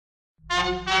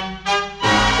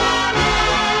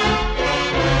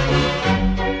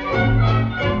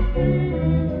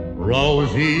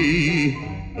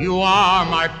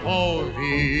my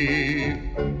posie.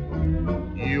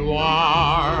 You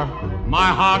are my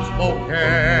heart's bouquet.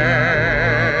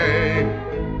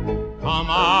 Come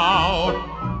out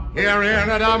here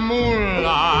into the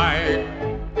moonlight.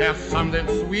 There's something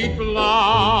sweet,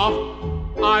 love,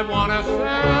 I wanna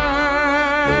say.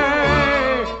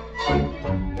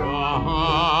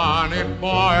 Honey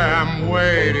boy, I'm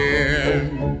waiting.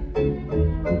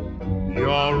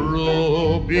 Your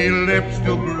ruby lips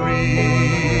to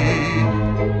greet.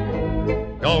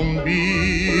 Don't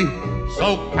be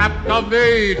so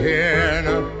captivating,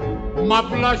 my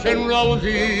blushin'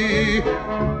 Rosie,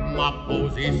 my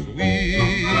posie sweet.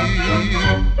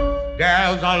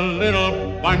 There's a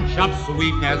little bunch of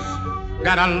sweetness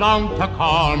that I long to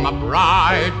call my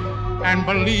bride. And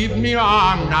believe me,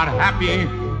 I'm not happy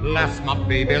less my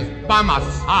baby's by my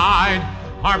side.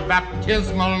 Her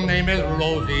baptismal name is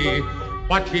Rosie,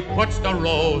 but she puts the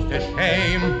rose to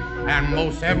shame. And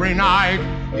most every night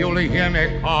you'll hear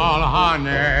me call her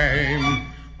name.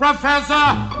 Professor,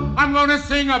 I'm gonna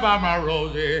sing about my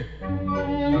Rosie.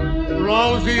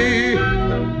 Rosie,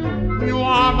 you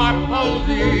are my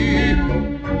posie.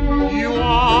 You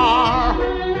are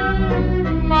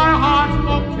my heart's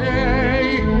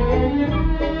bouquet.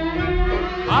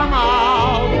 Come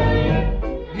out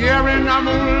here in the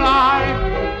moonlight.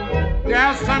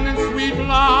 There's something sweet,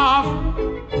 love,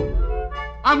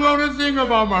 I'm gonna sing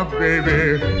about my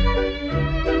baby.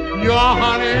 Your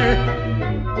honey,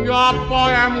 your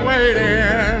boy, I'm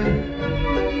waiting.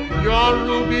 Your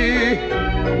ruby,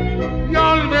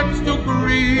 your lips to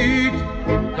greet.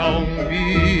 Don't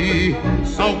be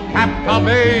so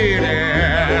captivating,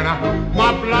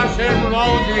 my blushin'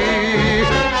 Rosie,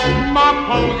 my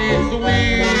posie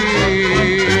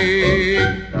sweet.